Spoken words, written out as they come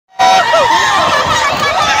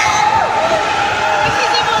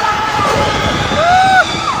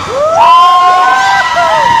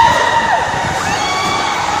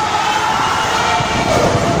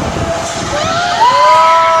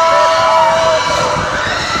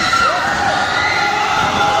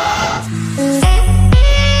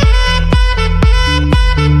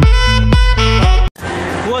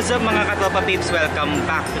welcome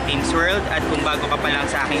back to Team's World. At kung bago ka pa lang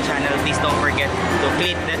sa aking channel, please don't forget to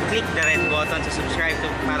click the red button to subscribe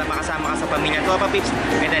para makasama ka sa pamilya Papa Pips.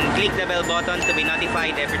 And then click the bell button to be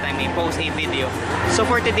notified every time I post a video. So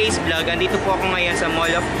for today's vlog, andito po ako ngayon sa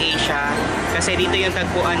Mall of Asia. Kasi dito yung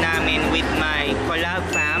tagpuan namin with my Collab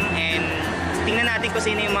fam. And tingnan natin kung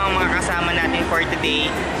sino yung mga kasama natin for today.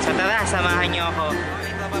 So tara, samahan nyo ako.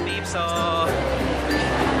 Okay, Papa Pips. So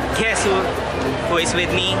guess who is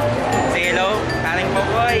with me? Say hello, Aling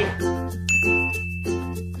Popoy.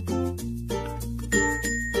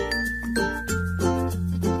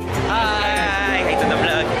 Hi to the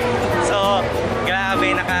vlog. So,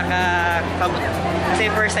 grabe,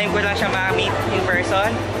 kasi first time ko lang siya ma-meet in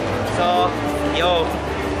person. So, yo,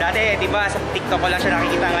 dati, diba, sa TikTok ko lang siya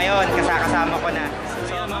nakikita ngayon, kasama ko na.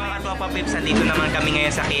 So, mga Papa Pips, nandito naman kami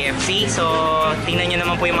ngayon sa KFC. So, tingnan nyo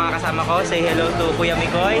naman po yung mga kasama ko. Say hello to Kuya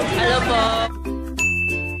Mikoy. Hello po.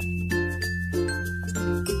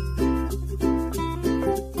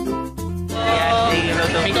 Ayan, say hello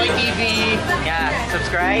to MIKOY TV. Yeah,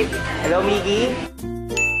 subscribe. Hello, Miggy.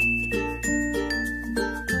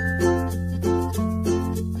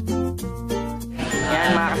 Yan,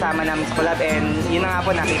 mga kasama namin sa collab. And yun na nga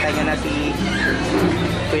po, nakita nyo na si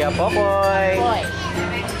Kuya Popoy.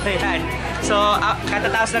 Ayan. So,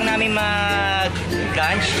 katatapos lang namin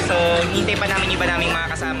mag-lunch. So, hintay pa namin iba naming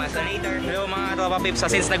mga kasama. So, later, hello mga Papa Pips. So,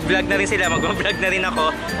 since nag-vlog na rin sila, mag-vlog na rin ako.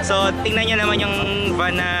 So, tingnan nyo naman yung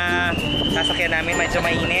van na sasakyan namin. Medyo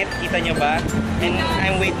mainit. Kita nyo ba? And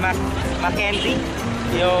I'm with Mackenzie.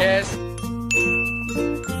 Yo. Yes.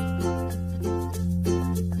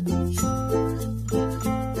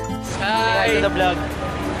 Hi to the vlog.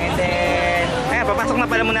 And then, ayan, papasok na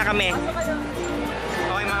pala muna kami.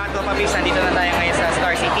 Papa Pips, nandito na tayo ngayon sa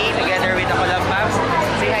Star City together with the Collab Maps.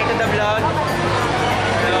 Say hi to the vlog.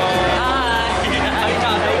 Hello. Hi.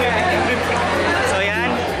 So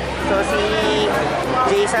yan. So si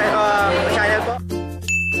Jay sa channel ko.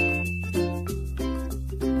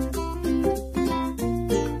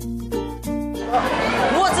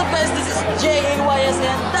 What's up guys? This is JIAR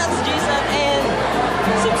and that's Jason and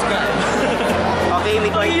subscribe. Okay,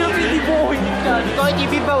 Mikoy TV. MIKOY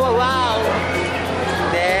TV pa, wow.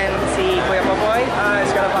 Then si Kuya Popoy.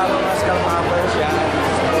 Escalapapas yan.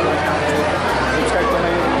 Subscribe ko na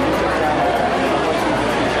yung YouTube channel.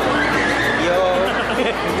 Yo.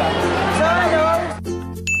 So, hello!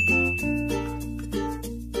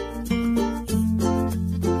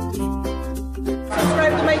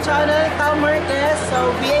 Subscribe to my channel, Tham Marquez.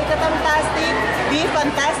 So, be fantastic, be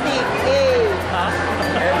fantastic. Hey!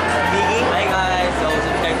 Biggie. Hi guys, so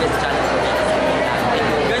subscribe to this channel.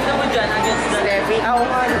 Ganda mo dyan, against the Steffi. Ako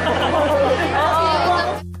man.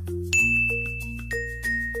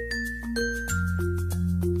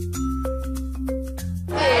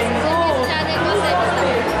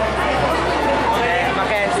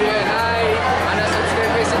 Mackenzie. Hi!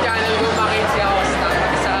 Subscribe kayo sa channel ko, Mackenzie ako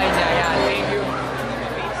sa kanya. Yan, thank you.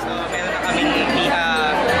 So, meron na kaming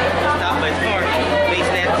stopwatch for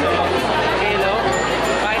bracelet. So, hello.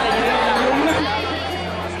 Pakita nyo yung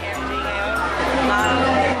si MJ ngayon.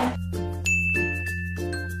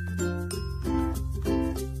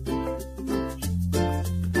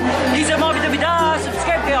 Please mga bida-bida,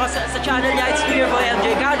 subscribe kayo sa channel niya. It's here for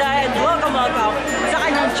MJ Kada and welcome sa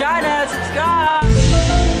kanyang channel. Subscribe!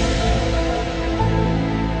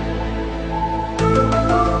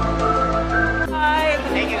 Hi!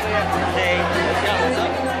 Thank you, Kuya Jay.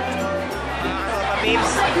 Mga Papa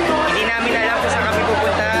Pips, hindi namin alam kung saan kami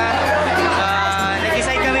pupunta.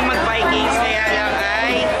 Nag-decide kami mag-Vikings, kaya lang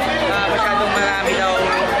ay masyadong marami daw.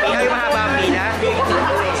 Ay, mahaba ang pila.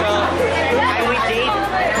 So, I'm with Jade.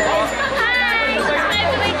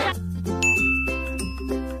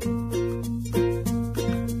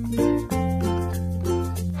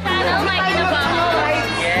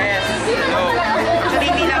 Yes. Yo. So,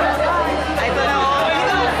 hindi lang. Ito na ako.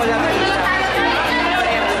 Ako lang ang isa.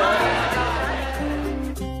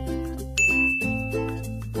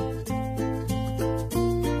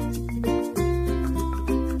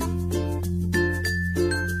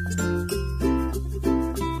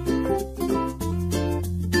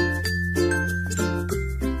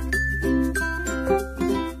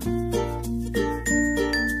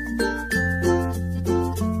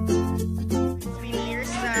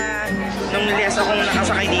 Nung nilias akong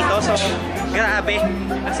nakasakay dito, so grabe,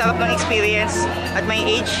 ang sarap ng experience. At my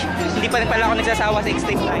age, hindi pa rin pala ako nagsasawa sa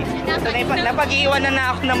extreme life. So napag-iiwanan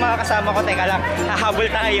na ako ng mga kasama ko. Teka lang, hahabol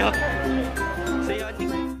tayo. So yun.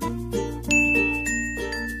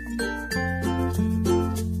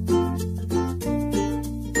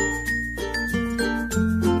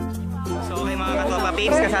 So okay mga Papa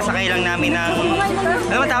Pips, kasasakay lang namin ng...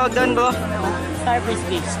 Ano man tawag doon, bro? Star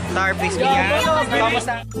Frisbee. Star Frisbee, ha?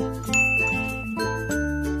 Kamusta?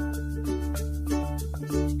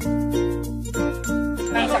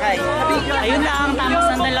 Ang sakay. Ayun lang, tamang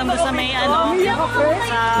sandal lang doon sa may ano,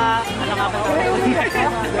 sa ano nga ba?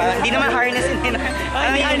 Hindi naman harness, hindi na.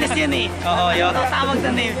 Hindi harness yun eh. Oo, yun. Tawag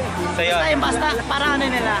doon eh. So yun. Basta para ano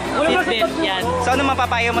nila, Fitbit yan. So ano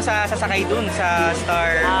mapapayo mo sa sasakay dun sa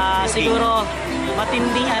Star Frisbee? Siguro,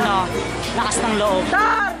 matinding ano, lakas ng loob.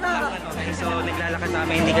 Okay, so naglalakad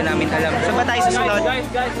kami, hindi ka namin alam. Saan ba tayo susunod?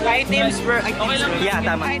 Items per item. Yeah,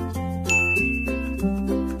 tama.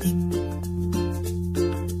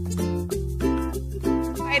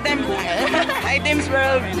 Items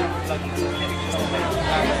world.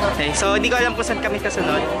 Okay, so hindi ko alam kung saan kami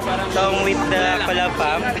kasunod. So with the Collab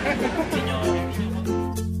fam.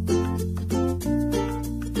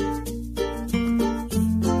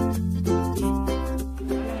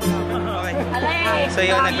 Okay. So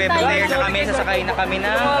yun, nagpe-prepare na kami, sasakay na kami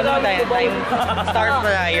na tayong Star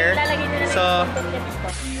Flyer. So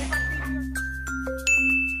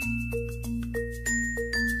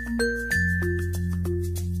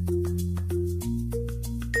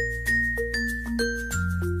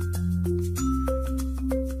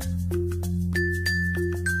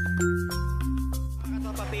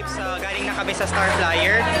galing na kami sa Star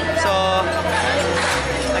Flyer. So,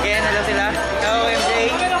 again, hello sila. Hello, MJ.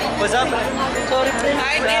 What's up? Sorry,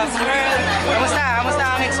 items world. Kamusta? Kamusta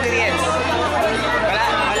ang experience? Wala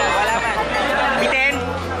man. Bitin?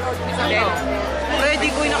 Bitin? Ready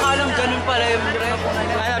ko yung nakalam, ganun pala yung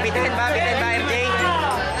Ano, bitin ba, MJ?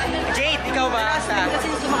 Jade, ikaw ba? Kasi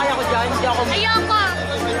sumakay ako dyan, hindi ako... Ayoko!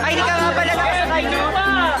 Ay, hindi ka nga pala nakasakay, no?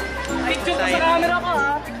 Picture ko sa camera ko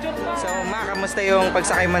ha. So, Ma, kamusta yung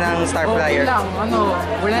pagsakay mo ng Star Flyer? Okay lang,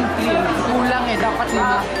 walang clean. Kulang eh, dapat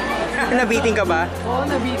 5. Nabiting ka ba? Oo,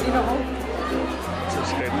 nabitin ako.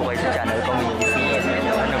 Subscribe po kayo sa channel ko,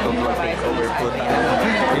 nag-vlog takeover po tayo.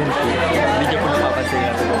 Yun po. Hindi niyo po napapansin na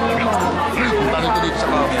ito. Kung paano ko dito sa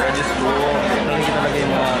camera, just po, nakikita talaga yung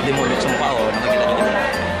mga demolic sa mukha ko. Nakikita niyo dito.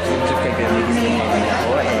 Subscribe kayo, may gusto mga kanya ko.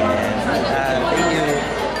 And thank you.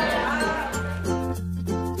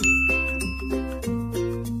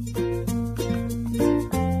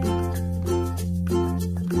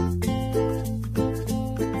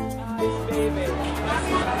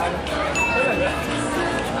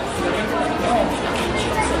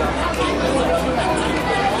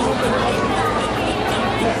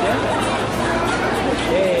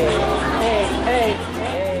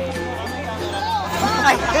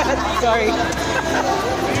 Sorry.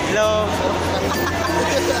 Hello.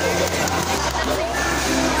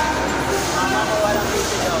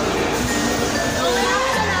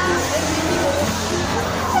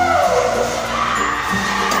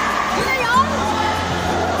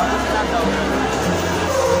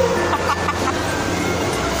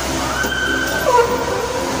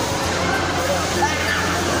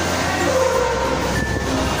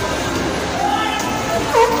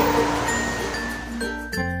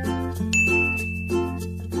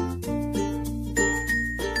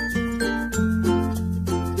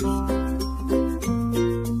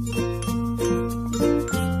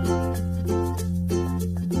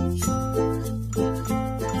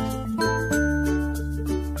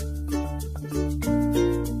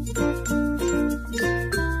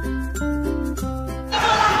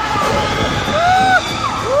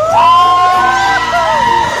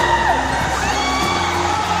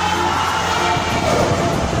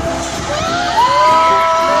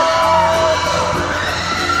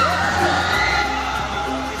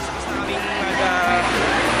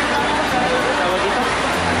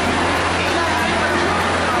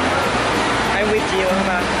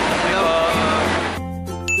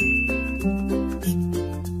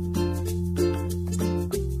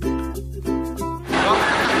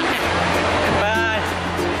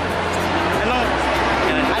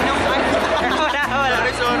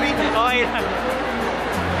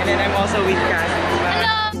 And then I'm also with Cassie.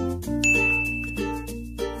 Hello!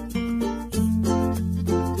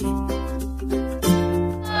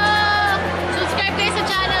 Subscribe kayo sa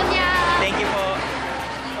channel niya! Thank you po.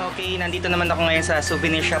 Okay, nandito naman ako ngayon sa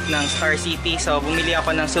souvenir shop ng Star City. So, bumili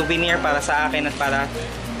ako ng souvenir para sa akin at para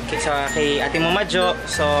kay ate mo Madjo.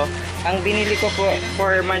 So, ang binili ko po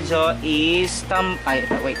for Madjo is ay,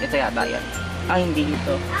 wait, ito yata yan. Hindi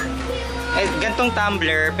ito. Gantong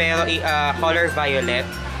tumbler pero color violet.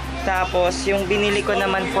 Tapos yung binili ko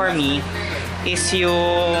naman for me is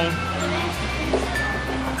yung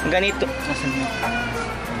ganito.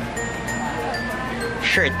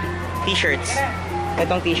 Shirt, t-shirts.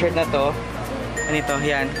 Itong t-shirt na to. Ganito,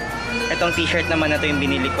 yan. Itong t-shirt naman na to yung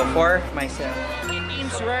binili ko for myself.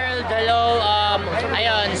 Team's World, hello.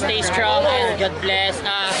 Ayun, stay strong and God bless.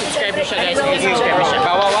 Subscribe nyo siya guys. Subscribe nyo siya.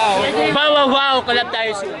 Wow, wow, wow. Wow, wow, wow. Collab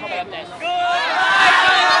tayo soon. Collab tayo.